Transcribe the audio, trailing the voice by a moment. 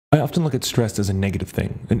I often look at stress as a negative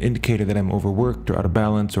thing, an indicator that I'm overworked or out of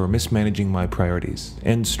balance or mismanaging my priorities.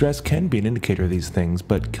 And stress can be an indicator of these things,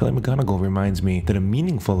 but Kelly McGonigal reminds me that a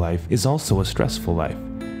meaningful life is also a stressful life.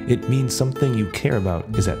 It means something you care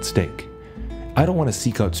about is at stake. I don't want to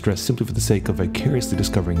seek out stress simply for the sake of vicariously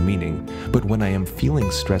discovering meaning, but when I am feeling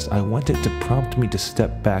stress, I want it to prompt me to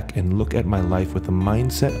step back and look at my life with a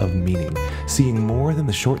mindset of meaning, seeing more than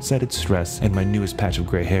the short-sighted stress and my newest patch of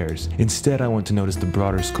gray hairs. Instead, I want to notice the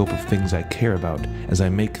broader scope of things I care about as I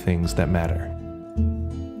make things that matter.